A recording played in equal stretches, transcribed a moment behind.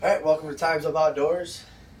Alright, welcome to Times Up Outdoors.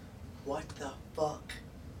 What the fuck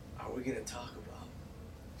are we gonna talk about?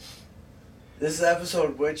 This is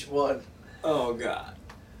episode which one? Oh god.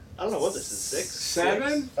 I don't know what this is. 6?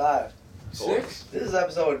 7? 5. 6? This is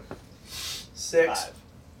episode 6.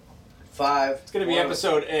 5. It's gonna be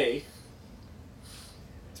episode A.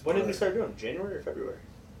 When did we start doing? January or February?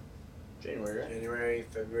 January, right? January,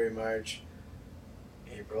 February, March,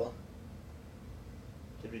 April.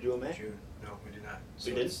 Did we do a May? June. No, we did not.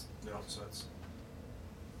 We did? No, so it's...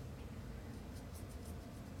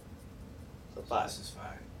 So 5. This is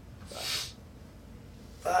 5.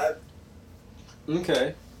 5.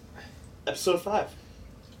 Okay. Episode 5.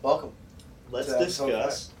 Welcome. Let's to episode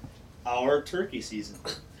discuss our turkey season.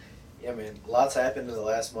 Yeah, man. Lots happened in the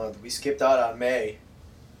last month. We skipped out on May.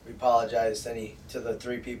 We apologize to the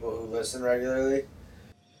 3 people who listen regularly.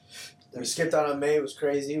 We skipped out on May. It was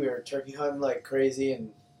crazy. We were turkey hunting like crazy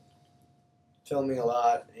and filming a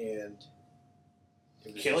lot, and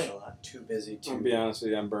it was Killing a lot. too busy I'll to be honest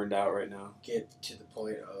with you, I'm burned out right now. get to the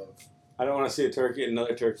point of... I don't want to see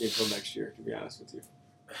another turkey until next year, to be honest with you.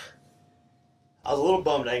 I was a little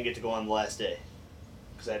bummed I didn't get to go on the last day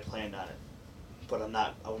because I had planned on it. But I'm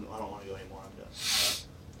not. I don't want to go anymore. I'm done.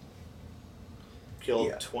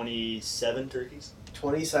 Killed 27 turkeys.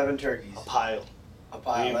 27 turkeys. A pile. A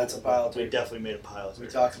pile. That's a pile of We turkeys. definitely made a pile of We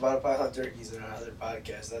turkeys. talked about a pile of turkeys in our other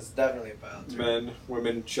podcast. That's definitely a pile of turkeys. Men,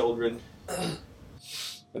 women, children.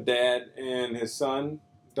 A dad and his son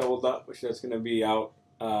doubled up, which that's going to be out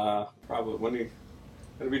probably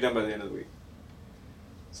it'll be done by the end of the week.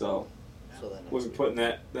 So So then we'll be putting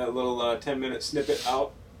that little 10-minute snippet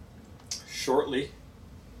out shortly.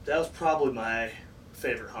 that was probably my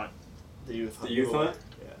favorite hunt. The youth hunt. The youth hunt?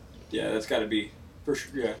 Yeah. Yeah, that's got to be for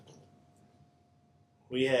sure. Yeah.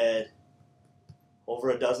 We had over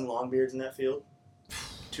a dozen longbeards in that field.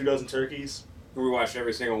 2 dozen turkeys. We watched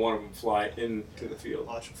every single one of them fly into the field.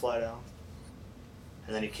 Watch him fly down.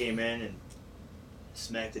 And then he came in and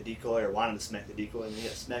smacked the decoy, or wanted to smack the decoy, and he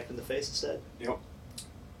got smacked in the face instead. Yep.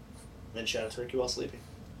 Then shot a turkey while sleeping.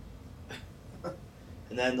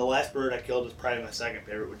 And then the last bird I killed was probably my second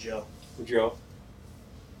favorite with Joe. With Joe.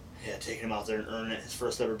 Yeah, taking him out there and earning it, his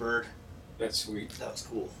first ever bird. That's sweet. That was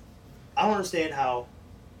cool. I don't understand how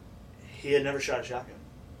he had never shot a shotgun.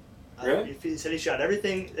 Really? He said he shot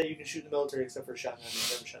everything that you can shoot in the military except for a shotgun.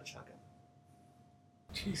 He never shot a shotgun.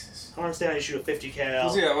 Jesus. I don't understand how you shoot a 50 cal.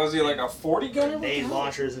 Was he like a 40 gunner? Grenade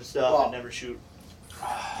launchers and stuff Well- and never shoot.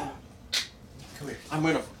 Come here. I'm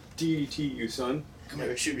gonna DDT you, son.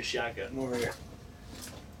 Never shoot a shotgun. Come over here.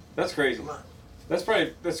 That's crazy. Come on.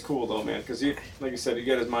 That's cool though, man. Because he, like you said, he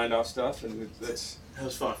got his mind off stuff, and that's That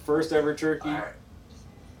was fun. first ever turkey. All right.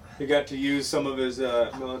 He got to use some of his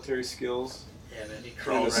military skills. Yeah, man, he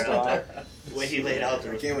crawled the right out spot. there. The way he laid out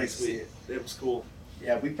there I was can't pretty wait to see sweet. it. It was cool.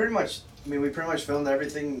 Yeah, we pretty much filmed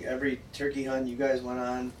everything, every turkey hunt you guys went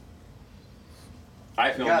on. I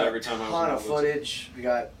We filmed got every time a I was ton in of the woods. footage. We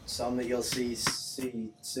got some that you'll see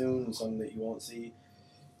soon, some that you won't see,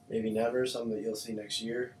 maybe never, some that you'll see next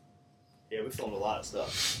year. Yeah, we filmed a lot of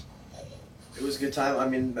stuff. It was a good time. I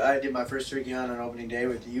mean, I did my first turkey hunt on opening day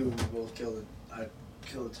with you, and we both killed it. I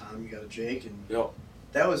killed a Tom, you got a Jake, and Yep.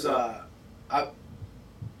 that was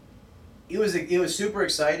it was super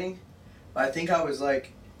exciting, but I think I was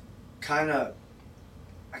like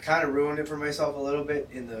I kind of ruined it for myself a little bit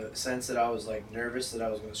in the sense that I was like nervous that I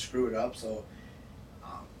was going to screw it up. So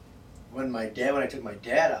when I took my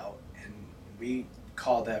dad out and we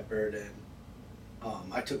called that bird in,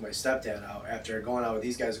 I took my stepdad out after going out with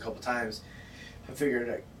these guys a couple times. I figured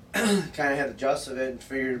I kind of had the gist of it and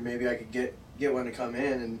figured maybe I could get one to come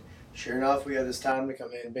in, and sure enough, we had this Tom to come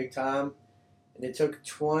in, Big Tom, and it took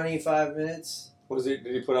 25 minutes. Did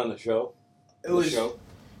he put on the show? It was, show.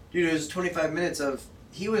 dude, it was 25 minutes of,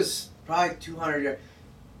 he was probably 200 yards.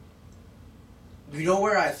 You know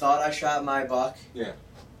where I thought I shot my buck? Yeah.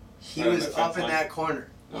 He Right on was that up fence in line? that corner.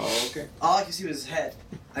 Oh, okay. All I could see was his head.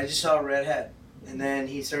 I just saw a red head. And then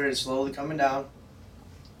he started slowly coming down.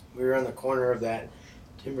 We were on the corner of that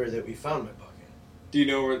timber that we found my buck in. Do you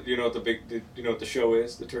know what the show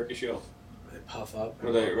is? The turkey show, They puff up.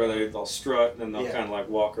 where they'll strut and then they'll Yeah. kind of like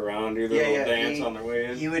walk around, do their little dance on their way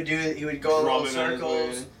in. He would go in little Drumming on his way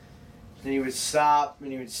circles. in. Then he would stop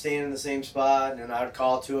and he would stand in the same spot, and I would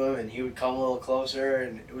call to him and he would come a little closer,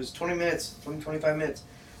 and it was 25 minutes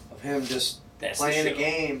of him just That's playing the the show.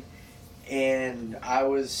 game, and I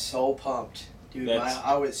was so pumped. Dude,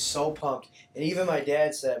 I was so pumped. And even my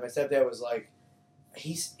stepdad was like,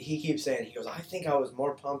 he keeps saying, he goes, I think I was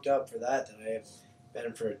more pumped up for that than I have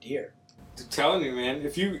been for a deer. I'm telling you, man,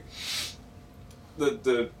 if you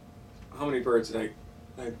how many birds did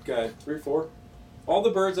I got 3 or 4 all the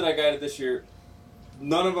birds that I guided this year,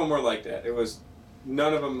 none of them were like that.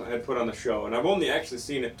 None of them had put on the show, and I've only actually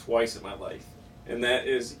seen it twice in my life, and that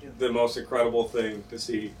is the most incredible thing to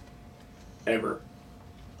see ever.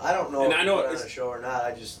 I don't know And if I he know put on it's- a show or not.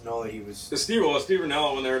 I just know that he was. Steve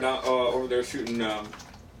Rinella, when they were down over there shooting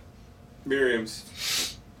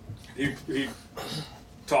Miriam's, he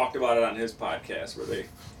talked about it on his podcast where they,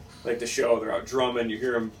 like the show, they're out drumming, you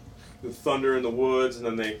hear them, the thunder in the woods,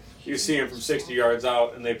 and then you see them from 60 yards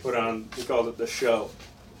out, and they put on, he calls it the show.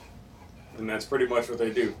 And that's pretty much what they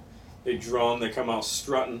do. They drum, they come out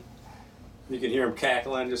strutting. You can hear them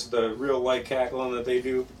cackling, just the real light cackling that they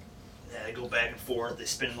do. Yeah, they go back and forth. They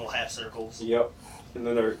spin in little half circles. Yep. And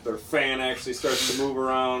then their fan actually starts to move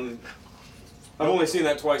around. I've only seen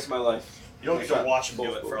that twice in my life. You don't get to watch them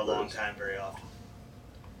do Both it for a long birds. time very often.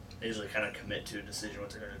 They usually kind of commit to a decision what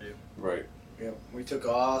they're going to do. Right. Yep. We took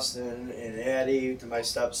Austin and Addie to my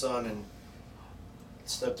stepson and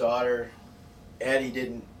stepdaughter. Addie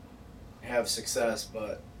didn't have success,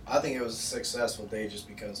 but I think it was a successful day just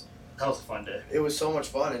because That was a fun day. it was so much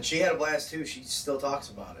fun, and she had a blast too. She still talks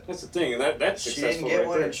about it. That's the thing. That's She successful didn't get right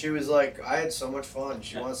one, there. and she was like, "I had so much fun."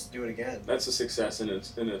 She Yeah. wants to do it again. That's a success in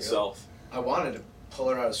itself. I wanted to pull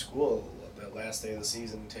her out of school that last day of the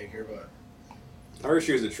season and take her, but I heard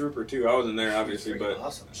she was a trooper too. I wasn't there obviously, freaking but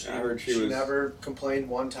awesome. She, I heard she she was. never complained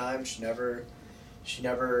one time. She never.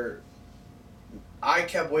 I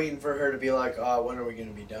kept waiting for her to be like, "Oh, when are we going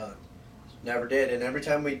to be done?" Never did, and every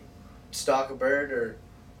time we stalk a bird or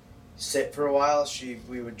sit for a while,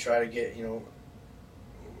 we would try to get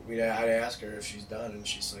I'd ask her if she's done, and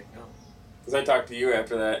she's like, "No." Because I talked to you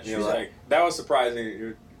after that, and you're She's like, that was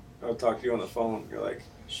surprising. I'll talk to you on the phone. You're like,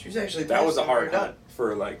 She was actually that was a pissed when we hard were hunt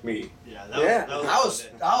for like me. Yeah, Yeah, that was I a was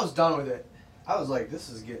fun day. I was done with it. I was like, "This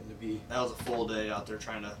is getting to be." That was a full day out there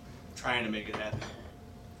trying to make it happen.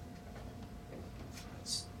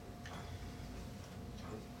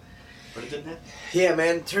 But it didn't happen. Yeah,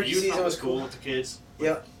 man. Turkey The youth season hunt was cool. with the kids.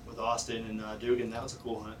 Yep. With Austin and Dugan, that was a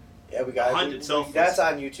cool hunt. Yeah, we got The hunt itself was- that's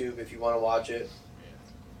on YouTube if you want to watch it.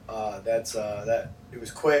 It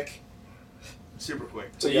was quick. Super quick.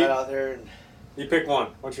 So We you got out there and you pick one.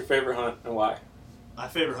 What's your favorite hunt and why? My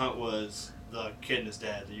favorite hunt was the kid and his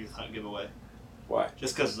dad, the youth hunt giveaway. Why?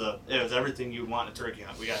 Just because it was everything you want in a turkey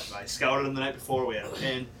hunt. I scouted them the night before. We had a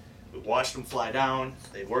pin. We watched them fly down.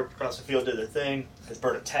 They worked across the field, did their thing. His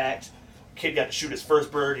bird attacked. Kid got to shoot his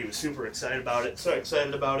first bird. He was super excited about it.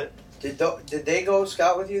 did they go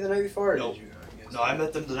scout with you the night before? Or Nope. Did you? No, I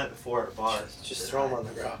met them the night before at a bar. Just throw them on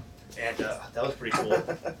the ground. And that was pretty cool.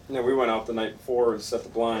 Yeah, we went out the night before and set the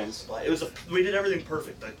blinds. But we did everything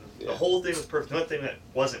perfect. Like the Yeah. whole thing was perfect. The only thing that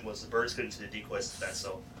wasn't was the birds couldn't see the decoys as fast.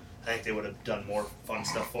 So I think they would have done more fun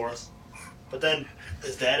stuff for us. But then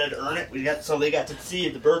his dad had to earn it. They got to see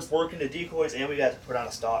the birds working the decoys, and we got to put on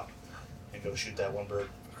a stalk and go shoot that one bird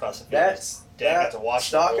across the field. Dad got to watch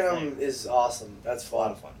stalking the whole them thing. is awesome. That's A lot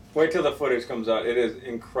fun. of fun. Wait till the footage comes out. It is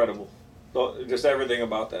incredible. Just everything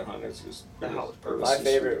about that hunt is just. That hunt was perfect. My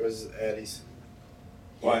favorite was Addie's.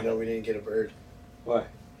 Why? Even though we didn't get a bird. Why?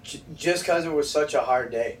 Just because it was such a hard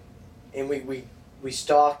day, and we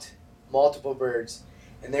stalked multiple birds,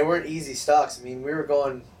 and they weren't easy stalks. I mean, we were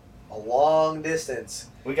going a long distance,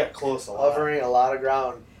 We got close a lot. covering a lot of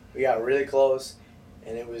ground. We got really close,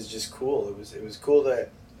 and it was just cool. It was cool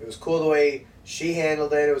the way she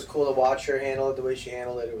handled it. It was cool to watch her handle it the way she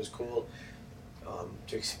handled it. It was cool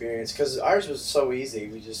to experience because ours was so easy.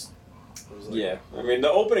 It was like, Yeah, I mean the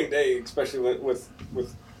opening day, especially with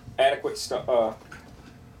adequate stuff.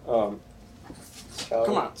 scouting.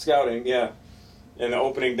 Come on, scouting, yeah. And the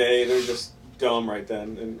opening day, they're just dumb right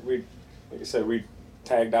then. And we, like I said, we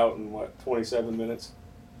tagged out in 27 minutes.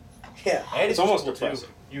 Yeah. And It's almost cool, too. depressing.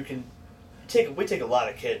 You can we take a lot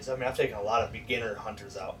of kids. I mean, I've taken a lot of beginner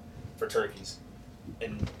hunters out for turkeys,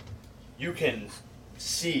 and you can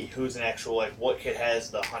see who's an actual what kid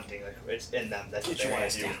has the hunting. Like it's in them. That's what Get they your want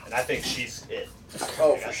ass to do. down. And I think she's it.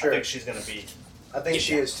 Oh, Like, for I sure. think she's gonna be I think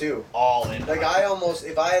she is too. all in. Like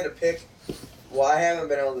if I had to pick, well, I haven't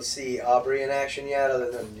been able to see Aubrey in action yet,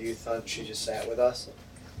 other than the youth hunt. She just sat with us.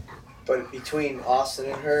 But between Austin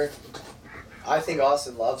and her, I think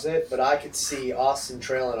Austin loves it. But I could see Austin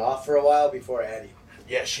trailing off for a while before Addie.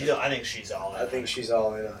 Yeah, I think she's all in. I think she's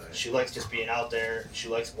all in on it. She likes just being out there. She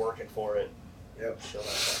likes working for it. Yep. She'll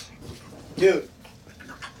have Dude,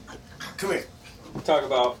 come here. Talk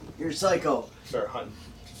about You're psycho. to start hunting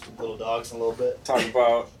little dogs in a little bit. Come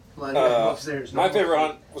on, Go upstairs. my favorite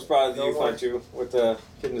hunt was probably the No youth more. hunt too, with the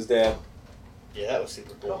kid and his dad. Yeah, that was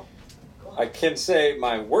super cool. I can say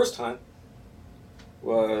my worst hunt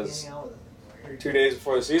was 2 days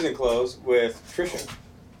before the season closed with Trisha.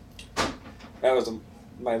 That was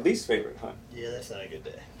my least favorite hunt. Yeah, that's not a good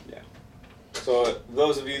day. So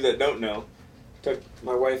those of you that don't know, took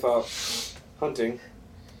my wife out hunting.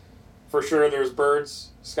 For sure there's birds,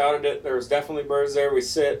 scouted it, there was definitely birds there. We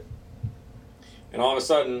sit, and all of a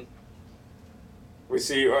sudden we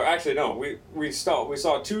see, or actually no, we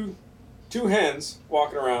saw two hens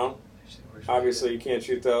walking around. Obviously you can't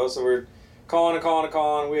shoot those, so we're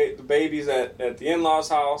calling. We ate the babies at the in-laws'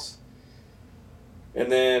 house.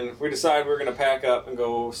 And then we decided we were going to pack up and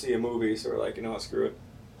go see a movie, so we're like, you know what, screw it.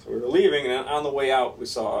 So we were leaving, and on the way out, we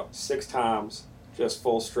saw 6 toms, just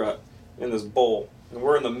full strut, in this bowl. And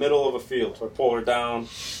we're in the middle of a field, so I pull her down.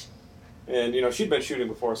 And, you know, she'd been shooting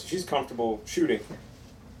before, so she's comfortable shooting.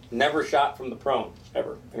 Never shot from the prone,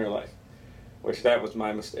 ever, in her life. Which, that was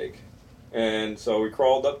my mistake. And so we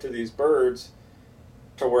crawled up to these birds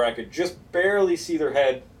to where I could just barely see their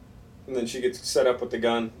head. And then she gets set up with the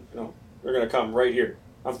gun. You know, they're going to come right here.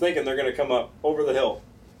 I'm thinking they're going to come up over the hill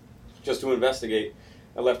just to investigate.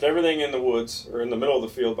 I left everything in the woods, or in the middle of the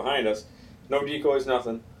field behind us. No decoys,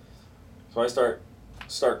 nothing. So I start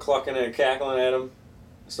clucking and cackling at them.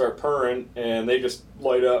 I start purring, and they just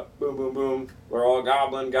light up. Boom, boom, boom. We're all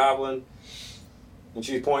gobbling. And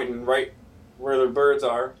she's pointing right where the birds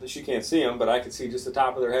are. She can't see them, but I can see just the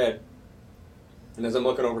top of their head. And as I'm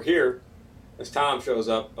looking over here, this tom shows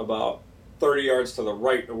up about 30 yards to the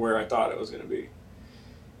right of where I thought it was going to be.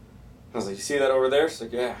 I was like, you see that over there? She's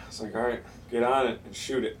like, yeah. I was like, all right, get on it and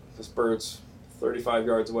shoot it. This bird's 35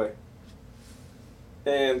 yards away.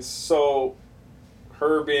 And so,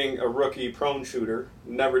 her being a rookie prone shooter,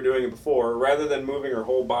 never doing it before, rather than moving her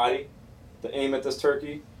whole body to aim at this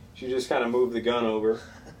turkey, she just kind of moved the gun over.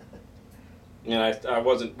 And I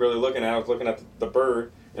wasn't really looking at it. I was looking at the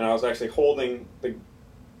bird, and I was actually holding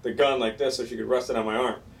the gun like this so she could rest it on my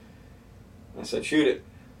arm. I said, shoot it.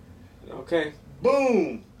 Okay.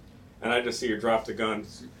 Boom! And I just see her drop the gun.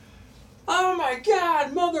 Oh my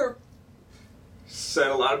God, mother! Said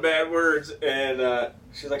a lot of bad words, and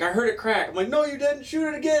she's like, I heard it crack. I'm like, no, you didn't.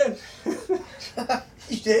 Shoot it again.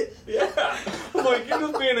 You did? Yeah. I'm like, you're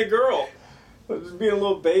just being a girl. I'm just being a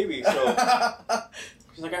little baby. So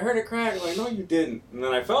she's like, I heard it crack. I'm like, no, you didn't. And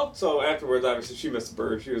then I felt so afterwards. Obviously, she missed the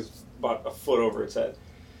bird. She was about a foot over its head.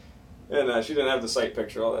 And she didn't have the sight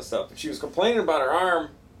picture, all that stuff. But she was complaining about her arm.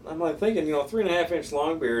 I'm like thinking, 3.5 inch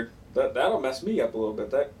long beard. That'll mess me up a little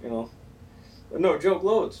bit. But no joke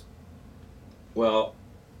loads. Well,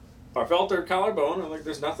 I felt her collarbone. I'm like,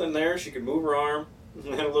 there's nothing there. She could move her arm. It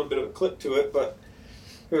had a little bit of a clip to it, but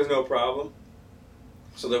it was no problem.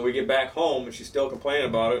 So then we get back home, and she's still complaining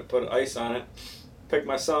about it. Put ice on it. Picked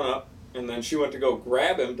my son up, and then she went to go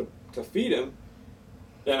grab him to feed him.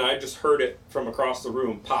 And I just heard it from across the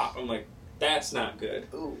room pop. I'm like, that's not good.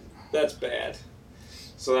 Ooh. That's bad.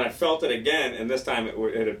 So then I felt it again, and this time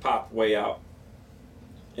it had popped way out.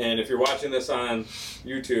 And if you're watching this on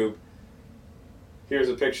YouTube, here's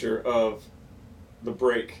a picture of the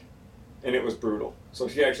break, and it was brutal. So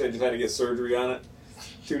she actually just had to get surgery on it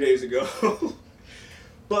 2 days ago.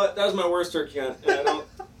 But that was my worst turkey hunt, and I don't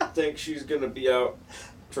think she's going to be out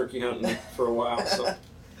turkey hunting for a while. So.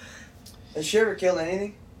 Has she ever killed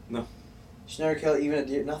anything? No. She never killed even a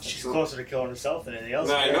deer? Nothing. She's closer to killing herself than anything else.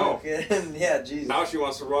 No, I know. Yeah, Jesus. Now she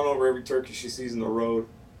wants to run over every turkey she sees in the road.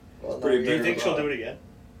 Well, pretty Do you think she'll do it again?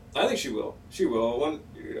 I think she will. She will.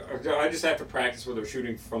 I just have to practice with her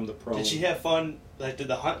shooting from the prone. Did she have fun? Like, did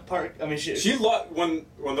the hunt part? I mean, she loved when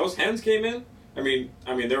those hens came in. I mean,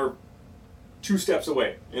 they were 2 steps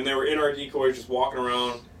away, and they were in our decoys, just walking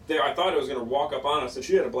around. I thought it was going to walk up on us, and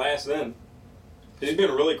she had a blast then. She's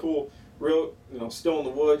been really cool, still in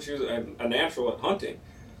the woods. She was a natural at hunting,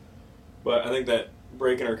 but I think that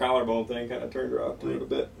breaking her collarbone thing kind of turned her out a little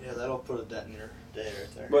bit. Yeah, that'll put a dent in her day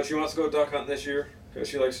right there. But she wants to go duck hunting this year because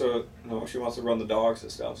she likes to. She wants to run the dogs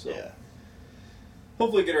and stuff. So yeah,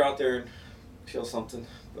 hopefully get her out there and kill something.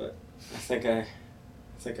 But I think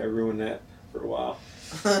I ruined that for a while.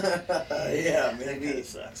 Yeah, That maybe. kind of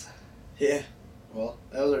sucks. Yeah. Well,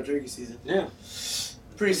 that was our turkey season. Yeah.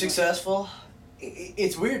 Pretty successful.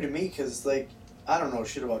 It's weird to me because, I don't know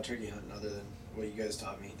shit about turkey hunting other than what you guys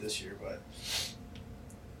taught me this year, but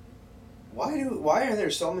why are there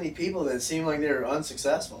so many people that seem like they're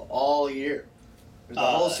unsuccessful all year? The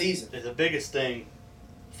whole season. The biggest thing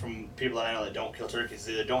from people that I know that don't kill turkeys is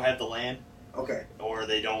they either don't have the land Okay. or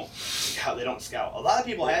they don't scout. A lot of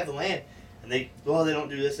people have the land and they don't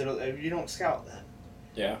do this. You don't scout then.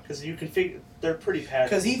 Yeah. Because you can figure they're pretty passive.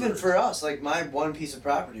 Because even birds. for us, my one piece of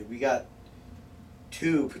property, we got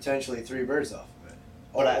 2, potentially 3 birds off of it.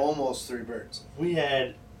 But Almost 3 birds. we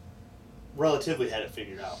had relatively had it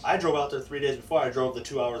figured out. I drove out there 3 days before. I drove the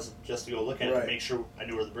 2 hours just to go look at it Right. to make sure I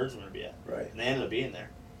knew where the birds were going to be at. Right. And they ended up being there.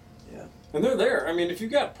 And they're there. I mean, if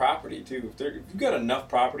you've got property too, if you've got enough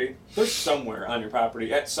property, they're somewhere on your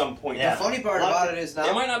property at some point. Yeah. The funny part A lot about of- it is They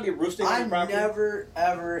now might not be roosting on I your property. never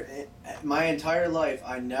ever my entire life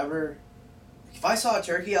I never if I saw a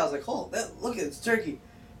turkey I was like, oh, look, it's a turkey.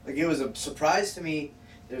 Like it was a surprise to me.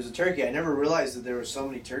 There was a turkey. I never realized that there were so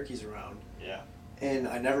many turkeys around. Yeah. And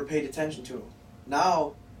I never paid attention to them.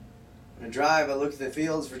 Now, when I drive, I look at the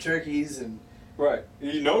fields for turkeys, and Right.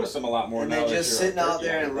 You notice them a lot more now. they're that just you're sitting a out turkey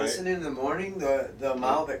there and hunter, right? listening in the morning. The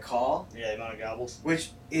amount that call, Yeah, the amount of gobbles.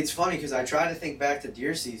 which it's funny because I try to think back to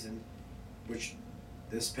deer season, which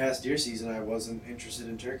this past deer season I wasn't interested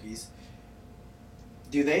in turkeys.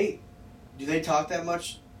 Do they talk that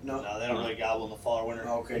much? No. No, they don't really gobble in the fall or winter.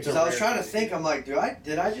 Okay, It's a because I was rare trying to thing. think. I'm like,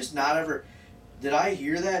 did I just not ever? Did I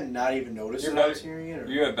hear that and not even notice You're that I better- was hearing it? Or?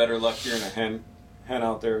 You have better luck hearing a hen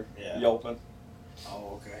out there Yeah. yelping.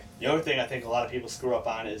 Oh, okay. The other thing I think a lot of people screw up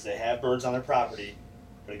on is they have birds on their property,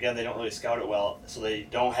 but again they don't really scout it well, so they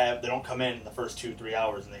don't come in the first 2-3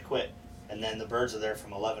 hours and they quit, and then the birds are there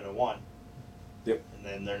from 11 to 1. Yep. And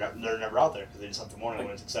then they're never out there because they just hunt the morning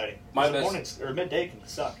when it's exciting. My 'Cause the best- mornings or midday can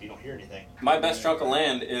suck. You don't hear anything. My best chunk of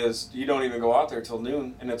land is you don't even go out there till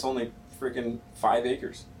noon, and it's only freaking 5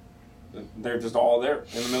 acres. They're just all there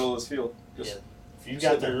in the middle of this field. Just Yeah. If you've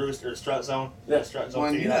got the roost or strut zone, Yeah. strut zone.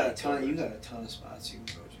 When figured you got out, a ton, you got a ton of spots you can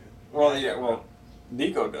go to. well, yeah, well,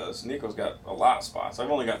 Nico does. Nico's got a lot of spots.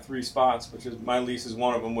 I've only got 3 spots, which is my lease is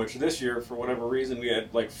one of them. Which this year, for whatever reason, we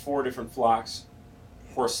had like 4 different flocks,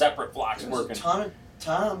 4 separate flocks There was working. a ton of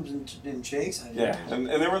toms and jakes. Yeah, and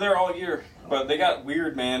they were there all year, but they got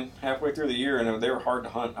weird, man. Halfway through the year, and they were hard to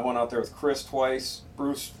hunt. I went out there with Chris twice,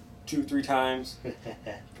 Bruce 2-3 times.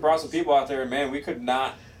 Brought some people out there, and man, we could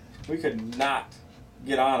not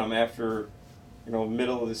get on them after,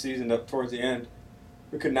 middle of the season up towards the end.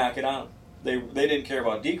 We could not get on them. They didn't care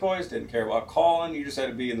about decoys, didn't care about calling. You just had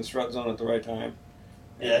to be in the strut zone at the right time.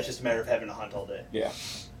 Yeah, it's just a matter of having to hunt all day. Yeah.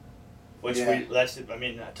 Which Yeah.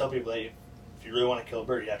 I tell people that if you really want to kill a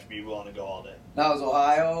bird, you have to be willing to go all day. Now is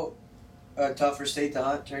Ohio a tougher state to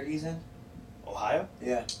hunt turkeys in? Ohio?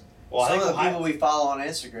 Yeah. Well, I Some think of the Ohio, people we follow on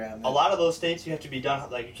Instagram. a lot of those states you have to be done,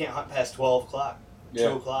 like you can't hunt past 12 o'clock, 2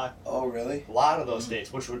 Yeah. o'clock. Oh, really? A lot of those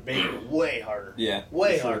states, which would make it way harder. Yeah.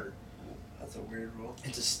 Way for sure. harder. That's a weird rule.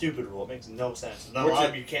 It's a stupid rule. It makes no sense. Not a Which lot is-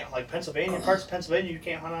 of you can't, like Pennsylvania, parts of Pennsylvania, you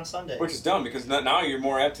can't hunt on Sunday. Which is dumb because now you're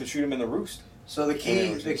more apt to shoot them in the roost. So the key,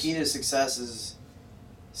 Yeah, which the is- key to success is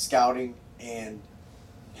scouting and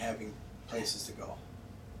having places to go.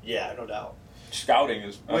 Yeah, no doubt. Scouting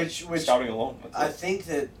is Which- scouting alone. That's I it. think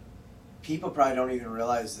that people probably don't even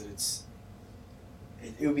realize that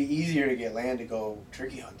it would be easier to get land to go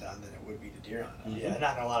turkey hunt on than it would be to deer hunt on. Yeah,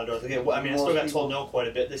 knocking a lot of doors. Again, I mean, I still Most got people- told no quite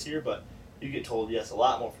a bit this year, but you get told yes a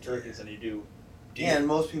lot more for turkeys than you do deer. Yeah, and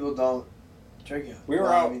most people don't turkey hunt. We were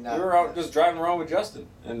Well, out. I mean, not- we were out just driving around with Justin,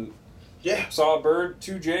 and Yeah. saw a bird,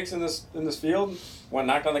 2 jakes in this field. Went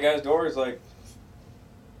knocked on the guy's door. He's like,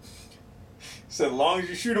 said, "As long as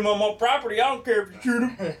you shoot him on my property, I don't care if you shoot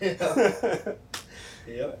him."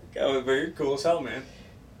 Yep. That was very cool as hell, man.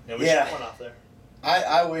 Yeah, we Yeah. shot one off there.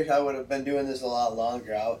 I wish I would have been doing this a lot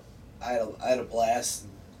longer. I had a blast.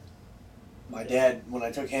 And my dad, when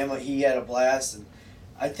I took him, he had a blast, and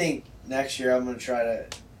I think next year I'm gonna try to.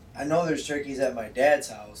 I know there's turkeys at my dad's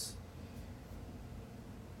house,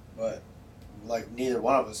 but like neither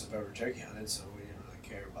one of us have ever turkey hunted, so we didn't really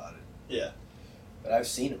care about it. Yeah. But I've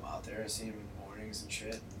seen them out there. I've seen them in the mornings and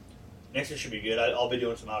shit. Next year should be good. I'll be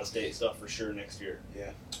doing some out of state stuff for sure next year. You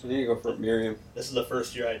need to go for a Miriam. This is the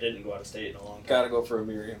first year I didn't go out of state in a long time. Gotta go for a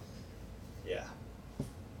Miriam. Yeah.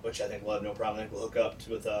 Which I think we'll have no problem. I think we'll hook up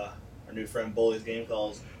with our new friend Bully's game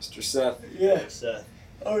calls. Mr. Seth. Seth.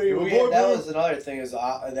 Oh, that was another thing. Is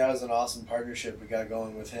that was an awesome partnership we got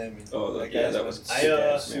going with him. And Oh, that yeah, guy's that been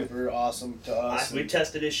was super awesome to us. We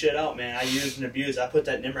tested his shit out, man. I used and abused. I put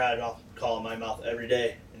that Nimrod call in my mouth every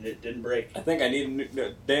day, and it didn't break. I think I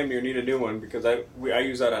damn near need a new one because I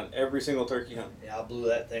use that on every single turkey hunt. Yeah, I blew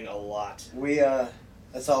that thing a lot. We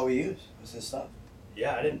that's all we use was his stuff.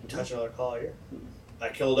 Yeah, I didn't touch another call here. I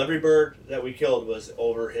killed every bird that we killed was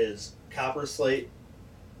over his copper slate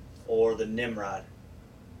or the Nimrod.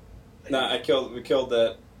 Nah, we killed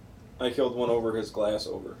that. I killed one over his glass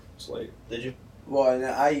over slate. Did you? Well, and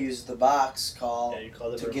I used the box call Yeah, you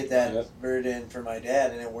called it. to bird. get that Yep. bird in for my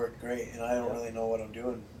dad, and it worked great. And I don't Yep. really know what I'm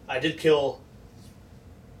doing. I did killed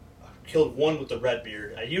one with the red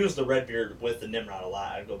beard. I used the red beard with the Nimrod a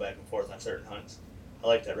lot. I'd go back and forth on certain hunts. I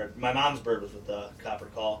like that red. My mom's bird was with the copper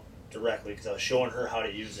call directly because I was showing her how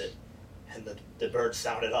to use it, and the bird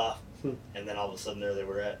sounded off. And then all of a sudden there they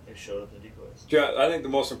were at. They showed up in the decoys. I think the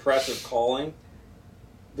most impressive calling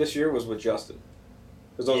this year was with Justin.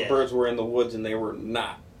 Because those Yeah. birds were in the woods and they were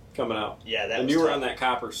not coming out. Yeah, that And was you were tough. on that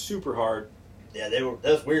copper super hard. Yeah, they were.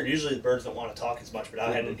 That was weird. Usually the birds don't want to talk as much, but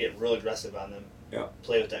I had to get real aggressive on them. Yeah.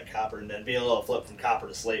 Play with that copper, and then being a little flip from copper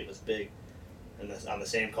to slate was big. And on the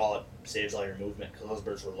same call, it saves all your movement because those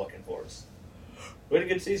birds were looking for us. We had a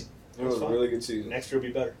good season. It was a fun. really good season. Next year will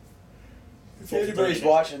be better. If anybody's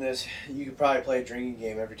watching this, you could probably play a drinking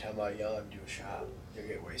game every time I yell and do a shot. You'll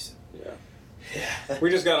get wasted. Yeah. Yeah. We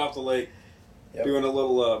just got off the lake Yep. doing a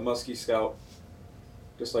little muskie scout.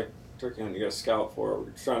 Just like turkey hunting, you got to scout for it. We're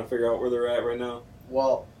just trying to figure out where they're at right now.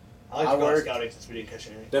 Well, I like I to go worked- scouting since we didn't catch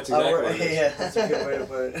anything. That's I exactly work, what it is. yeah, that's a good way to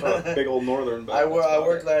put it. Oh, big old northern. But I that's about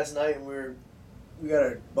worked it. last night and we got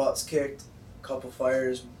our butts kicked, a couple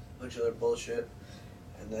fires, a bunch of other bullshit,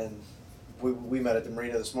 and then we met at the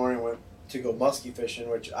marina this morning. Went to go muskie fishing,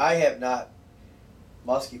 which I have not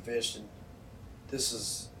muskie fished, and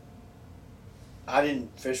I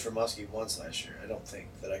didn't fish for muskie once last year. I don't think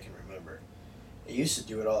that I can remember. I used to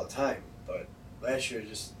do it all the time, but last year I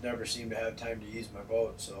just never seemed to have time to use my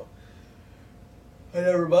boat, so I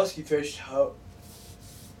never muskie fished out.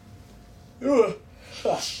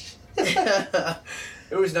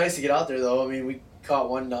 It was nice to get out there, though. I mean, we caught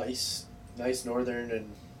one nice northern,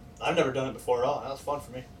 and I've never done it before at all. That was fun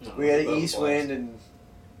for me. No, we had that an was east a blast. wind, and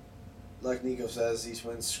like Nico says, east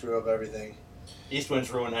winds screw up everything. East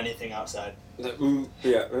winds ruin anything outside. Yeah,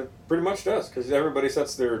 it pretty much does because everybody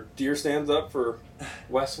sets their deer stands up for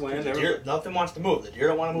west wind. The deer, nothing wants to move. The deer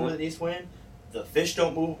don't want to move No. with an east wind. The fish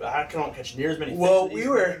don't move. I don't catch near as many fish. Well, with we east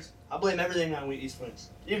were- winds. I blame everything on east winds.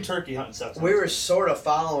 Even turkey hunting sucks. on We east were winds. sort of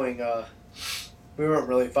following. We weren't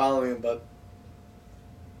really following him, but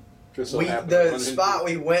Just so we happened to run the into- spot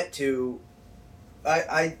we went to.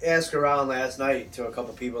 I asked around last night to a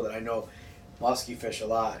couple people that I know muskie fish a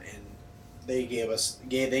lot, and they gave us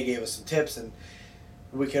some tips, and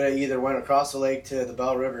we could have either went across the lake to the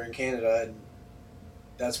Bell River in Canada, and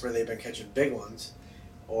that's where they've been catching big ones,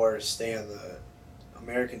 or stay on the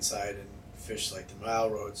American side and fish like the Mile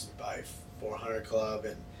Roads by 400 Club,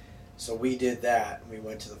 and so we did that. And we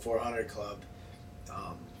went to the 400 Club.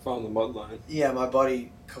 found the mud line. Yeah, my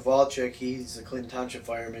buddy Kowalczyk, he's a Clinton Township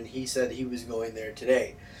fireman. He said he was going there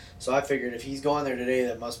today, so I figured if he's going there today,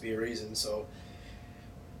 that must be a reason. So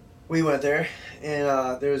we went there,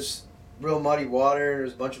 and there's real muddy water.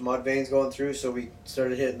 There's a bunch of mud veins going through, so we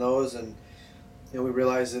started hitting those, and we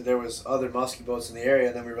realized that there was other muskie boats in the area.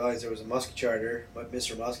 And then we realized there was a muskie charter, but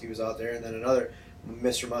Mr. Muskie was out there, and then another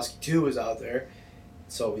Mr. Muskie 2 was out there.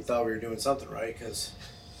 So we thought we were doing something right, because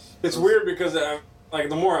It's weird because like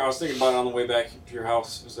the more I was thinking about it on the way back to your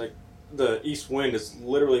house, it was like the east wind is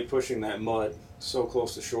literally pushing that mud so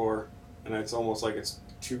close to shore, and it's almost like it's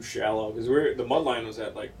too shallow because the mud line was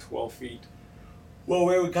at like 12 feet. well,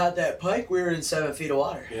 where we caught that pike, we were in 7 feet of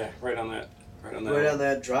water. Yeah, right on that. Right on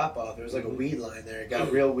that drop off, there was like a weed line there. It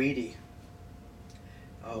got real weedy.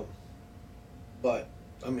 But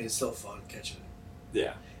I mean, it's still fun catching it.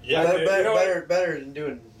 Yeah. Yeah, better, you know what? better than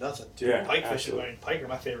doing nothing. Too. Yeah. pike fishing. absolutely. I mean, pike are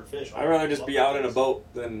my favorite fish. I'd rather just Love be out in a pikes.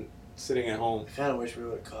 boat than sitting at home I kind of wish we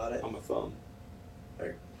would have caught it. on my thumb.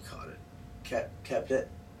 Or caught it. Kept it.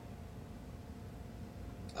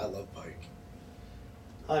 I love pike.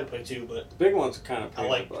 I like pike too, but The big ones are kind of pain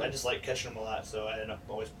in the butt. I just like catching them a lot, so I end up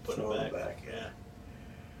always putting Throwing them them back. back, yeah.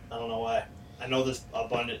 I don't know why. I know there's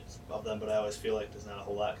abundance of them, but I always feel like there's not a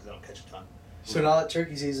whole lot because I don't catch a ton. So now that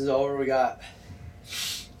turkey season's over, we got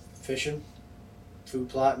fishing, food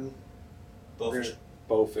plotting, Bow We're- fishing.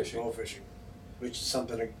 Bow fishing. bow fishing, which is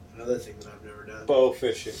another thing that I've never done. Bow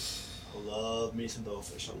fishing. I love me some bow I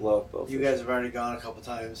fishing. love bow You fishing. guys have already gone a couple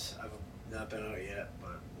times. I've not been out yet,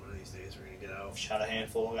 but one of these days we're gonna get out. Shot a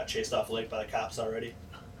handful. Got chased off the lake by the cops already.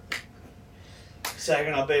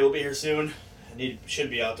 Saginaw Bay will be here soon. Should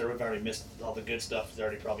be out there. We've already missed all the good stuff. It's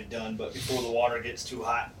already probably done. But before the water gets too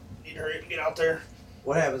hot, need to hurry up and get out there.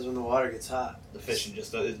 What happens when the water gets hot? The fishing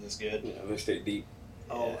just isn't as good. Yeah, they stay deep.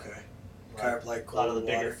 Oh, Yeah. okay. Carp like A lot of cold the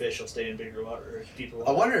bigger water. fish will stay in bigger water. Or deeper I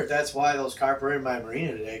water. wonder if that's why those carp are in my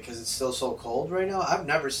marina today, because it's still so cold right now. I've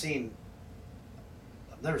never seen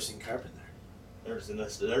carp in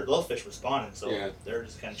there. Those fish were spawning, so Yeah. they're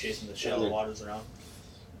just kind of chasing the shallow they're waters around.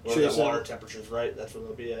 Where the chasing- water temperature's right, that's where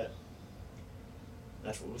they'll be at.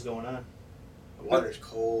 That's what was going on. The water's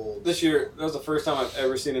cold. This year, that was the first time I've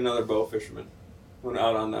ever seen another bow fisherman when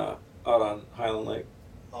out on Highland Lake.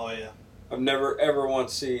 Oh yeah, I've never ever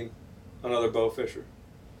once seen another bow fisher.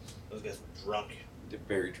 those guys were drunk. They're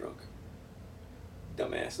very drunk.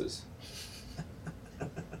 Dumbasses.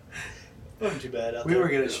 Wasn't too bad out We there. were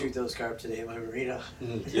gonna shoot those carp today in my marina.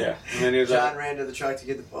 Yeah. And then he was John ran to the truck to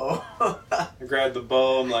get the bow. I grabbed the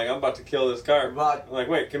bow. I'm like, I'm about to kill this carp. About, I'm like,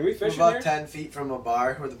 wait, can we fish in about there? 10 feet from a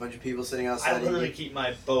bar with a bunch of people sitting outside. I literally keep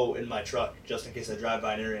my bow in my truck just in case I drive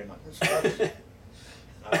by an area. I'm like,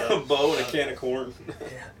 A bow and a can of corn.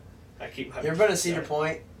 I keep my. You ever been to Cedar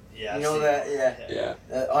Point? Yeah. You know I've that? seen Yeah. it. Yeah.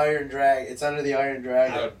 That iron drag. It's under the iron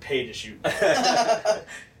drag. I would pay to shoot.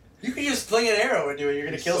 You could just fling an arrow into it. You're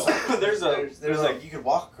gonna kill So- someone. There's like like you could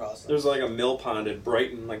walk across them. there's like a mill pond in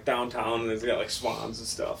Brighton, like downtown, and it's got like swans and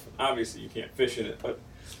stuff. Obviously, you can't fish in it, but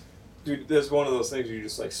dude, there's one of those things where you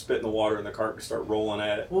just like spit in the water and the carp can start rolling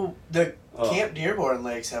at it. Well, the Oh. Camp Dearborn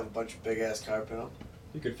lakes have a bunch of big ass carp in them.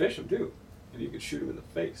 You could fish them too, and you could shoot them in the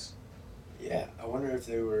face. Yeah, I wonder if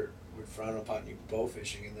they would frown upon you bow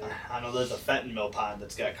fishing in there. I know there's a Fenton Mill pond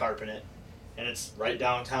that's got carp in it, and it's right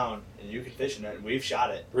downtown, and you can fish in it. And we've shot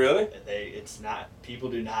it. Really? And it's not. People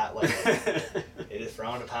do not like it. It is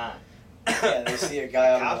frowned upon. Yeah, they see a guy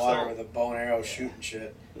out in Cops the water don't- with a bow and arrow shooting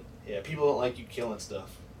shit. Yeah, people don't like you killing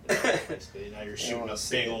stuff. Basically, now you're shooting wanna a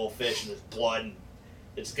see big it. old fish, and there's blood, and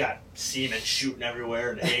it's got semen shooting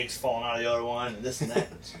everywhere, and eggs falling out of the other one, and this and that.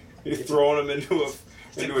 You're throwing them into It's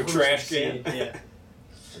a gruesome trash can. scene, Yeah.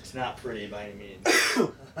 It's not pretty by any means.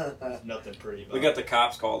 Nothing pretty. But We got the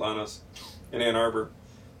cops called on us in Ann Arbor.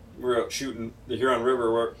 We were out shooting the Huron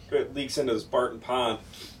River where it leaks into this Barton Pond.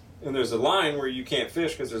 And there's a line where you can't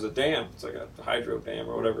fish because there's a dam. It's like a hydro dam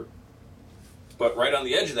or whatever. But right on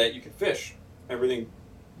the edge of that, you can fish. Everything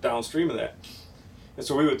downstream of that. And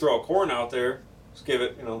so we would throw a corn out there, just give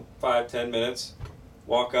it, 5-10 minutes,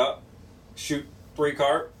 walk up, shoot 3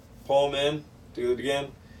 carp, pull them in, do it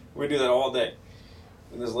again. We do that all day.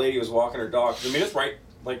 And this lady was walking her dog. I mean, it's right,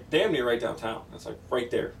 like damn near right downtown. It's like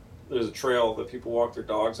right there. There's a trail that people walk their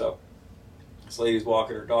dogs up. This lady's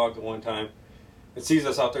walking her dog the one time and sees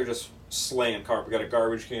us out there just slaying carp. We got a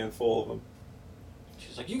garbage can full of them.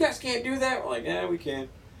 She's like, "You guys can't do that." We're like, "Yeah, we can."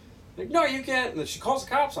 Like, "No, you can't." And then she calls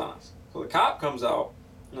the cops on us. So the cop comes out.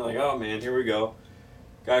 And they're like, "Oh man, here we go."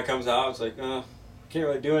 Guy comes out. It's like, "Can't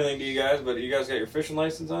really do anything to you guys, but you guys got your fishing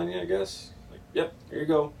license on you, I guess." Like, "Yep, here you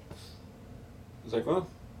go." He's like, "Well,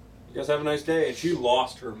 you guys have a nice day." And she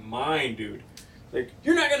lost her mind, dude. Like,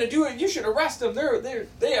 "You're not gonna do it. You should arrest them.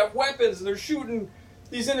 They have weapons and they're shooting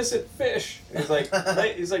these innocent fish." And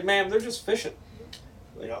he's like, "Ma'am, they're just fishing.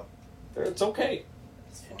 Like, it's okay.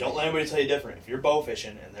 Don't let anybody tell you different. If you're bow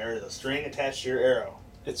fishing and there is a string attached to your arrow,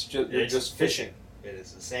 You're it's just fishing." It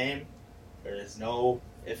is the same. There is no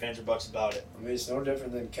ifs, ands, or buts about it. I mean, it's no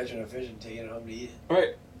different than catching a fish and taking it home to eat it.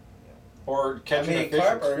 Right. Or catching a fish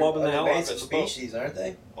carp and are clubbing the an hell out of invasive it. in the boat. species, aren't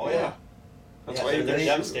they? Oh yeah. That's Yeah, why you they're can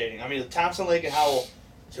devastating. I mean, Thompson Lake and Howell.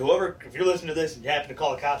 So whoever, if you're listening to this and you happen to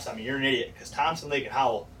call the cops on me, you're an idiot because Thompson Lake and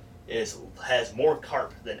Howell has more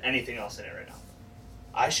carp than anything else in it right now.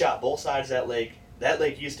 I shot both sides of that lake. That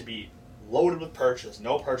lake used to be loaded with perch. There's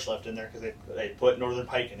no perch left in there because they put northern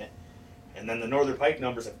pike in it, and then the northern pike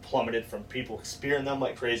numbers have plummeted from people spearing them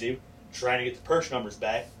like crazy, trying to get the perch numbers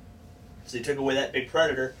back. So they took away that big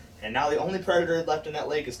predator, and now the only predator left in that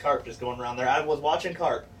lake is carp just going around there. I was watching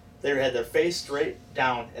carp. They had their face straight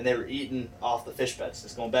down, and they were eating off the fish beds,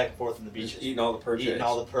 just going back and forth from the beaches. Just eating all the perch Eating eggs.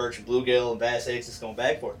 all the perch and bluegill and bass eggs, just going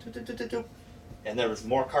back and forth. Toop, toop, toop, toop, toop. And there was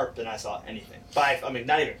more carp than I saw anything.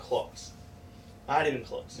 Not even close. Not even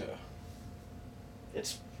close. Yeah.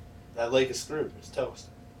 That lake is screwed. It's toast.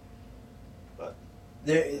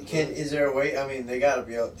 Is there a way? I mean, they gotta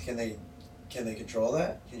be able. Can they control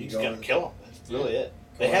that? Can You you just go gotta kill them. That's really it.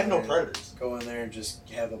 Go They have in no there. predators. Go in there and just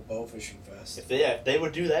have a bow fishing fest? If they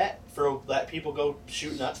would do that for let people go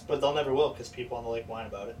shoot nuts, but they'll never will because people on the lake whine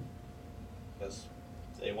about it because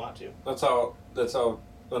they want to. That's how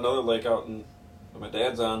another lake out in that my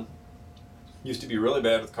dad's on used to be really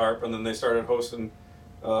bad with carp, and then they started hosting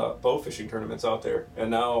bow fishing tournaments out there, and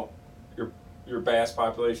now your bass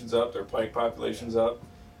population's up, their pike population's up,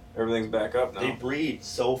 everything's back up now. They breed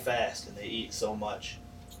so fast and they eat so much.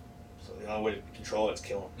 So the only way to control it is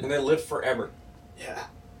kill them. And they live forever. Yeah,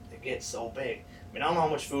 they get so big. I mean, I don't know how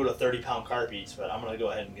much food a 30-pound carp eats, but I'm gonna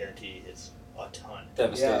go ahead and guarantee it's a ton.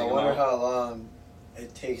 Devastating. Yeah, I wonder amount. how long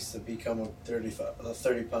it takes to become a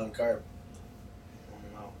 30-pound carp. I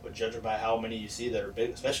don't know, but judging by how many you see that are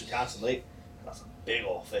big, especially Thompson Lake, got some big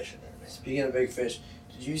old fish in there, man. Speaking of big fish,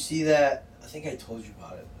 did you see that? I think I told you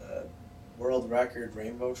about it. The world record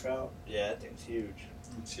rainbow trout. Yeah, that thing's huge.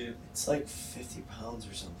 Let's see. It's like 50 pounds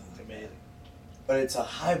or something. It's like that. amazing. But it's a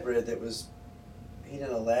hybrid that was made in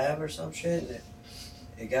a lab or some shit, and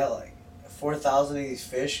it got like 4,000 of these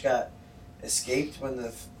fish got escaped when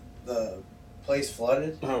the place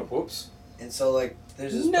flooded. Oh, whoops. And so, like,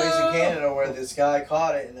 there's this place in Canada where this guy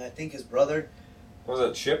caught it, and I think his brother... Was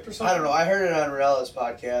it chipped or something? I don't know. I heard it on Renella's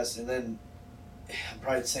podcast, and then I'm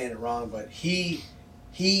probably saying it wrong, but he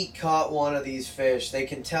caught one of these fish. They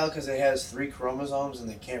can tell because it has 3 chromosomes and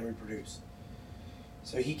they can't reproduce.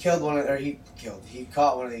 So he caught one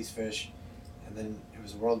of these fish, and then it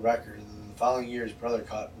was a world record. And then the following year, his brother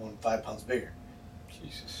caught one 5 pounds bigger.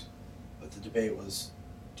 Jesus. But the debate was,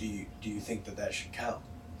 do you think that should count?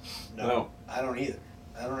 No. I don't either.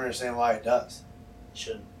 I don't understand why it does. It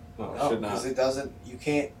shouldn't. No, it No, should not. because it doesn't. You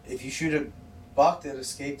can't. If you shoot a buck that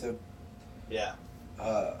escaped a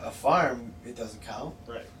farm, it doesn't count.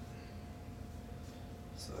 Right.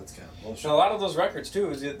 So that's kind of bullshit. And a lot of those records too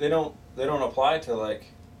is they don't apply to like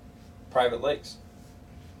private lakes.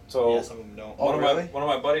 So Yeah, some of them don't. Oh, really? one of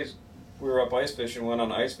my buddies, we were up ice fishing, went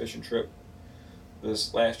on an ice fishing trip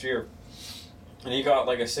this last year, and he got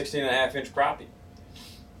like a 16.5-inch crappie.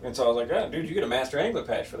 And so I was like, oh, dude, you get a master angler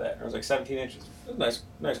patch for that. And it was like 17 inches. It was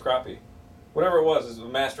a nice crappie. Whatever it was a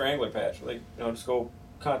master angler patch. Like, just go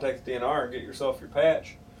contact the DNR and get yourself your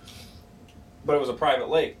patch. But it was a private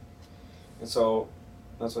lake. And so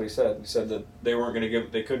that's what he said. He said that they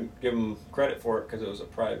couldn't give him credit for it because it was a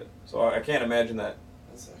private. So I can't imagine that.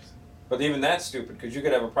 That sucks. But even that's stupid because you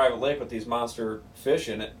could have a private lake with these monster fish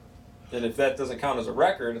in it. And if that doesn't count as a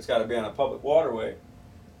record, it's got to be on a public waterway.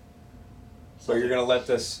 So you're going to let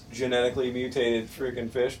this genetically mutated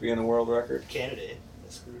freaking fish be in a world record? Canada, they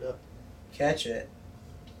screwed up. Catch it.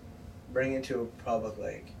 Bring it to a public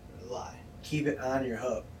lake. Lie. Keep it on your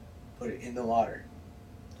hook. Put it in the water.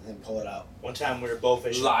 And then pull it out. One time we were bow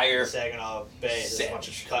fishing Liar. in Saginaw Bay. There's a bunch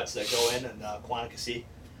of cuts that go in Quanakee.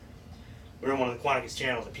 We were in one of the Quanakee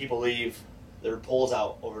channels, and people leave their poles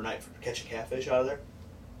out overnight for catching catfish out of there.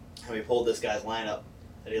 And we pulled this guy's line up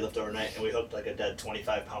that he left overnight, and we hooked like a dead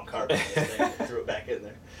 25-pound carp on this thing and threw it back in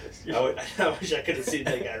there. I wish I could have seen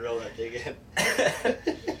that guy reel that thing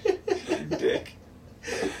in. Dick.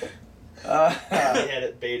 He had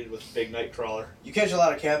it baited with a big night crawler. You catch a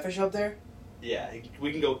lot of catfish up there? Yeah,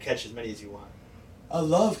 we can go catch as many as you want. I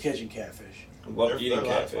love catching catfish. I love They're eating a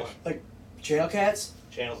lot of catfish. fun. Channel cats?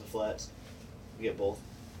 Channels and flats. We get both.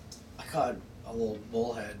 I caught a little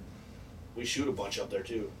bullhead We shoot a bunch up there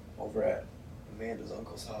too. over at Amanda's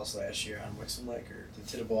uncle's house last year on Wixom Lake or the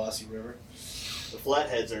Tittabawassee River. The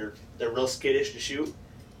flatheads they're real skittish to shoot,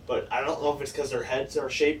 but I don't know if it's because their heads are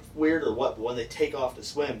shaped weird or what. But when they take off to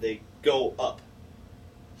swim, they go up.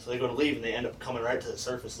 So they go to leave and they end up coming right to the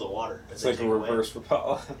surface of the water. It's like a reverse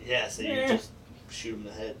propel. Yeah, so you just shoot them in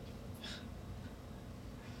the head.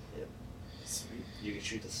 Yep. Sweet. You can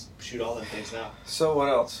shoot all them things now. So what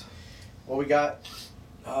else? Well, we got,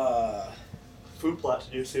 Food plot to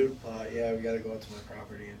do soon. yeah, we got to go out to my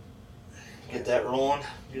property and Get that rolling.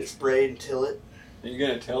 Get it sprayed and till it. Are you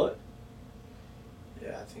going to till it?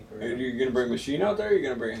 yeah, I think Are we're. you going to bring a machine out there or are you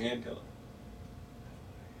going to bring a hand tiller?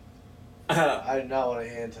 I do not want to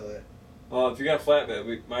hand till it. Well, if you got a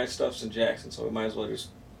flatbed, my stuff's in Jackson, so we might as well just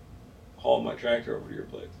haul my tractor over to your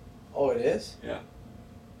place. Oh, it is?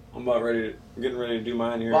 I'm getting ready to do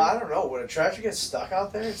mine here. Well, I don't know. When a tractor gets stuck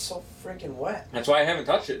out there, it's so freaking wet. That's why I haven't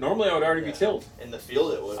touched it. Normally I would already be tilled. In the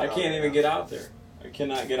field it would. I can't even get out there. I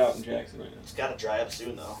cannot get out in Jackson right now. It's got to dry up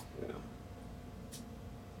soon though. Yeah.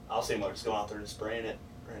 I'll see what's going out there and spraying it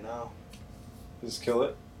right now. Just kill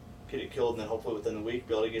it. Get it killed, and then hopefully within the week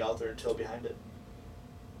be able to get out there and till behind it.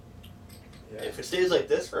 Yeah. If it stays like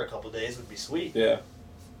this for a couple of days, it would be sweet. Yeah.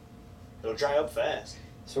 It'll dry up fast.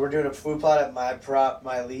 So we're doing a food plot at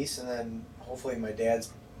my lease, and then hopefully my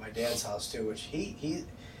dad's house too, which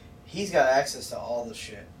he's got access to all the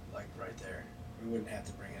shit like right there. We wouldn't have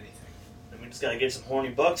to bring anything. And we just gotta get some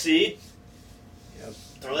horny buckseed. Yep.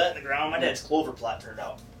 Throw that in the ground. My dad's clover plot turned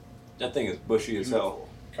out. That thing is bushy as hell.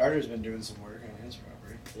 Carter's been doing some work on his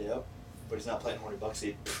property. Yep. But he's not planting horny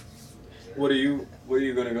buckseed. What are you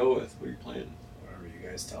gonna go with? What are you planting? Whatever you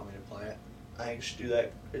guys tell me to plant. I think you should do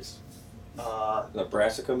that. It's The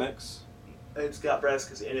brassica mix? it's got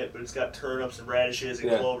brassicas in it, but it's got turnips and radishes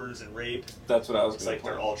and Yeah. clovers and rape. That's what I was It's gonna like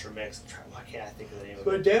they're plant. ultra mixed. Why can't I think of the name of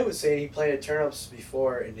But it? Dad was saying he planted turnips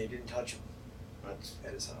before and they didn't touch them That's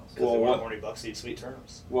at his house. because Well, they what- want horny buckseed sweet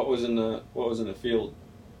turnips. What was in the field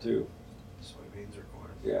too? Soybeans or corn.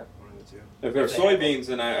 Yeah. One of the two. If they're If they have soybeans,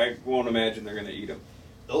 then I won't imagine they're gonna eat them.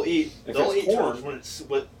 They'll eat. If They'll it's eat corn- turnips when it's.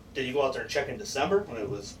 What did you go out there and check in December when it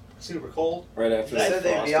was super cold? Right after They they said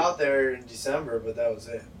they'd frost be it. out there in December, but that was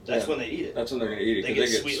it. That's Yeah. when they eat it. That's when they're gonna eat it They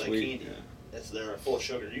because get they get sweet like candy. Yeah. They're full of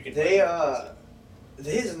sugar. You can.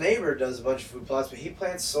 His neighbor does a bunch of food plots, but he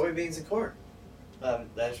plants soybeans and corn.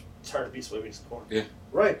 It's hard to beat soybeans and corn. Yeah.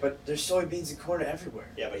 Right, but there's soybeans and corn everywhere.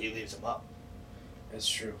 Yeah, but he leaves them up. That's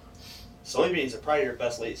true. Soybeans are probably your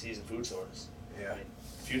best late season food source. Yeah.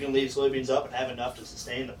 If you can leave soybeans up and have enough to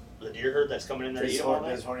sustain the deer herd that's coming in there to eat them all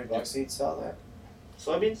night. Does Horny Buckseed sell that?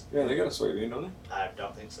 Soybeans? Yeah, they got a soybean, don't they? I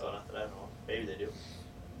don't think so. Not that I know. Maybe they do.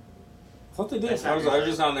 I thought they did. That's I was not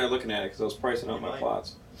just on there looking at it because I was pricing out You my might.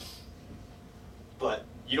 plots. But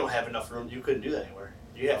you don't have enough room. You couldn't do that anywhere.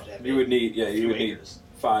 You have to have. You would need, a few you would need acres.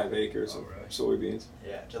 5 acres Oh, of really? soybeans.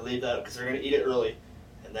 Yeah, to leave that because they're going to eat it early,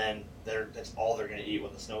 and then that's all they're going to eat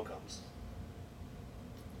when the snow comes.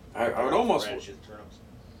 I would almost, Radishes and turnips.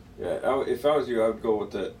 yeah. If I was you, I would go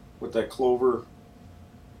with that clover,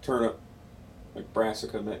 turnip, like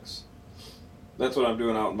brassica mix. That's what I'm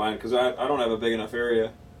doing out in mine because I don't have a big enough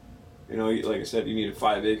area. You know, like I said, you needed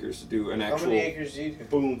 5 acres to do an How actual many acres do you do?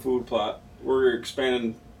 boom food plot. We're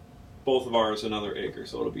expanding both of ours another acre,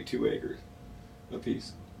 so it'll be 2 acres a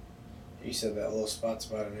piece. You said that little spot's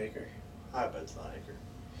about an acre. I bet it's not an acre.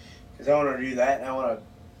 Because I want to do that, and I want to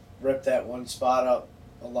rip that one spot up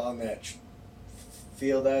along that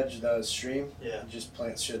field edge, the stream. Yeah. And just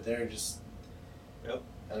plant shit there. Just. Yep.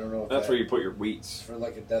 I don't know. If That's that, where you put your wheats. for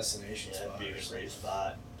like a destination Yeah, spot. it'd be or a something. great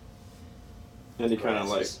spot. And you kind of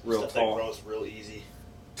like Grasses, real stuff tall, that grows real easy,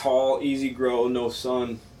 easy grow, no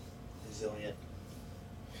sun. resilient.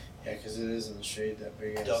 Yeah, because it is in the shade that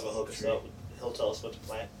big. ass Doug will hook us tree. up. He'll tell us what to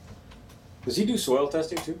plant. Does he do soil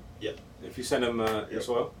testing too? Yep. If you send him your Yep.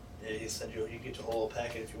 soil, Yeah, he send you. You can get your whole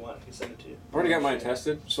packet if you want. He can send it to you. I already got mine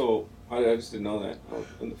tested, so I just didn't know that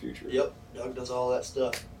in the future. Yep. Doug does all that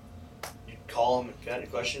stuff. You can call him if you got any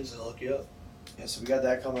questions, he'll hook you up. Yeah, so we got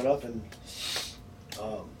that coming up, and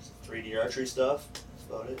 3D archery stuff. That's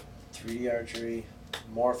about it. 3D archery,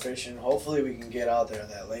 more fishing. Hopefully, we can get out there on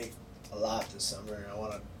that lake a lot this summer.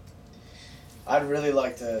 I'd really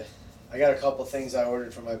like to. I got a couple things I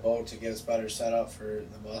ordered for my boat to get us better set up for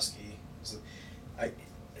the muskie. So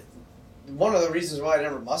one of the reasons why I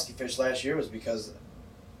never muskie fished last year was because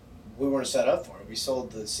we weren't set up for it. We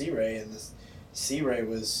sold the Sea Ray, and the Sea Ray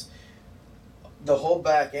was the whole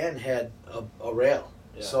back end had a rail.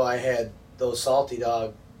 Yeah. So I had those salty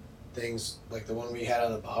dog things like the one we had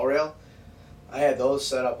on the bow rail. I had those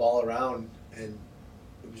set up all around, and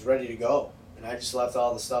it was ready to go. And I just left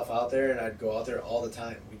all the stuff out there, and I'd go out there all the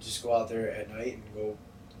time. We'd just go out there at night and go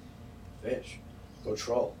fish, go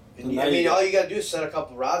troll. And And I now mean, you- all you gotta do is set a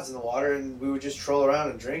couple rods in the water, and we would just troll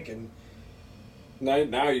around and drink. And Now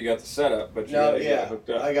you got the setup, but you now, gotta get yeah, it hooked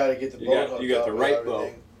up. I gotta get the You boat got- hooked you got up the with right boat.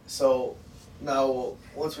 everything. So now,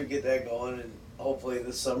 once we get that going, and hopefully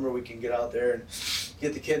this summer we can get out there and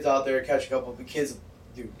get the kids out there, catch a couple of the kids.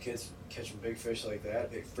 Dude, kids catching big fish like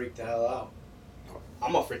that, they freak the hell out.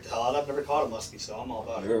 I'm gonna freak the hell out. I've never caught a muskie, so I'm all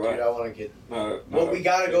about it. You're Dude, right. I want to get. Not Well, we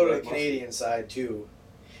gotta big go to the red muskie. Canadian side too.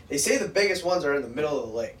 They say the biggest ones are in the middle of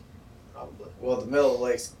the lake. Probably. Well, the middle of the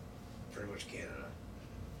lake's pretty much Canada.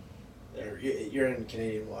 Yeah. You're in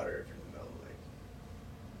Canadian water if you're in the middle of the lake.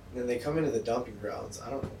 And then they come into the dumping grounds. I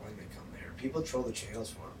don't know when they come there. People troll the channels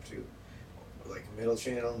for them too, like the middle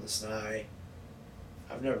channel and the Snai.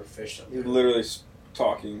 I've never fished them. You're literally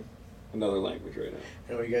talking another language right now.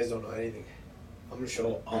 I know you guys don't know anything. I'm gonna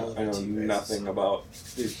show all of I it know to you guys. nothing about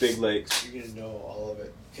these big lakes. You're gonna know all of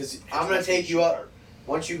it because I'm gonna take you up.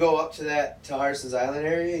 Once you go up to Harson's Island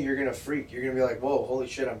area, you're gonna freak. You're gonna be like, "Whoa, holy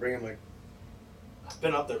shit!" I'm bringing my. I've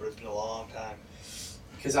been up there, but it's been a long time.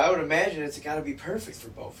 Because I would imagine it's got to be perfect for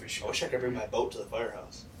bow fishing. I wish I could bring my boat to the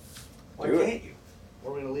firehouse. Why Do it. can't you?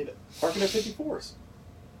 Where are we gonna leave it? Parking at 54s.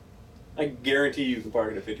 I guarantee you can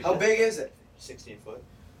park it at 54. How big is it? 16 foot.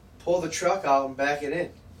 Pull the truck out and back it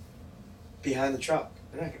in. Behind the truck.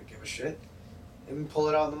 They're not gonna give a shit. And then pull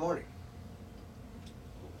it out in the morning.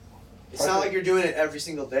 It's not like you're doing it every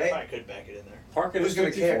single day. I could back it in there. Park it Who's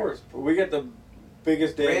at gonna 54s. We got the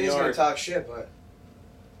biggest damn Randy's gonna yard. talk shit, but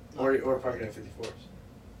or parking at 54s.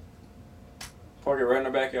 Park it right in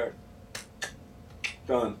our backyard.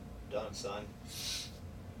 Done. Done, son.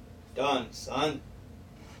 Done, son.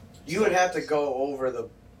 You would have to go over the.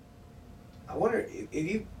 I wonder if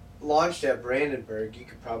you launched at Brandenburg, you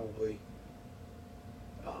could probably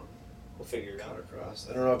We'll figure it cut out. across.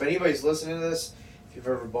 I don't know if anybody's listening to this. If you've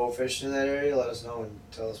ever bow fished in that area, let us know and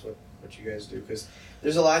tell us what you guys do. Because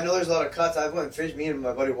there's a lot. I know there's a lot of cuts. I went and fished. Me and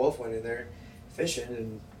my buddy Wolf went in there fishing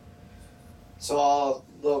and saw all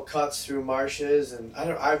little cuts through marshes. And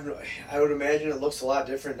I would imagine it looks a lot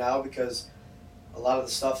different now because a lot of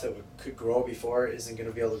the stuff that could grow before isn't going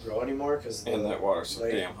to be able to grow anymore because And that water's so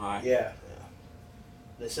lake. damn high. Yeah.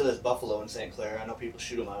 They say there's buffalo in St. Clair. I know people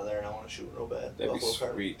shoot them out of there, and I want to shoot real bad. That'd be Buffalo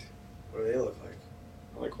carp. sweet. What do they look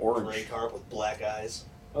like? Like Gray orange. carp with black eyes.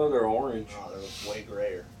 Oh, they're orange. Oh, they're way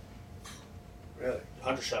grayer. Really?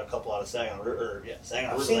 Hunter shot a couple out of Saginaw River. Saginaw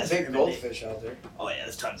I've River. seen last year, big didn't he? goldfish out there. Oh yeah,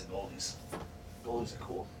 there's tons of goldies. Goldies are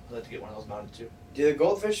cool. I'd like to get one of those mounted too. Do the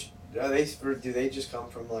goldfish? Or do they just come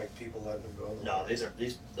from like people letting them go? No,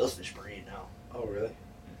 those fish breed now. Oh really?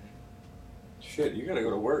 Shit, you gotta go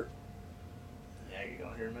to work. Yeah, you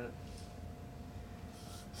going here in a minute.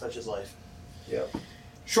 Such is life. Yep.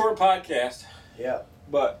 Short podcast, Yeah.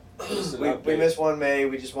 but just an We update. missed one May.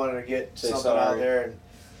 We just wanted to get Say something out sorry. there, and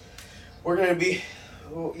we're gonna be,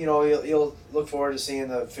 you'll look forward to seeing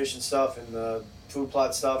the fishing stuff and the food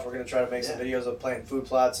plot stuff. We're gonna try to make some videos of planting food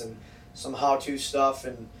plots and some how-to stuff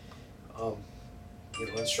and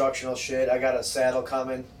instructional shit. I got a saddle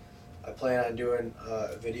coming. I plan on doing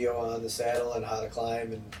a video on the saddle and how to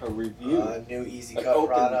climb and a review, a new Easy An Cut open-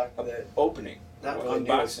 product a- that opening, not really new.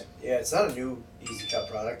 unboxing. Yeah, it's not a new Easy Cut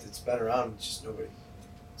product. It's been around. It's just nobody.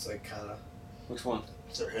 It's like kind of Which one?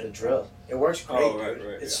 It's their the hidden drill. It works great. Oh, right, dude.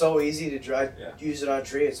 right, It's yeah. so easy to dry. Yeah. Use it on a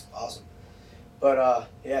tree. It's awesome. But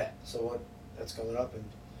yeah. So that's coming up in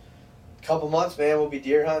a couple months, man. We'll be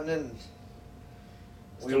deer hunting and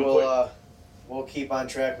we Still will. We'll keep on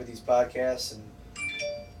track with these podcasts and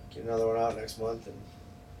get another one out next month and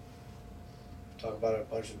talk about a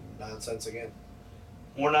bunch of nonsense again.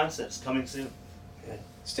 More nonsense coming soon.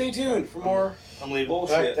 Stay tuned for more I'm leaving. All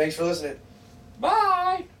bullshit. right. Thanks for listening.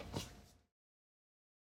 Bye.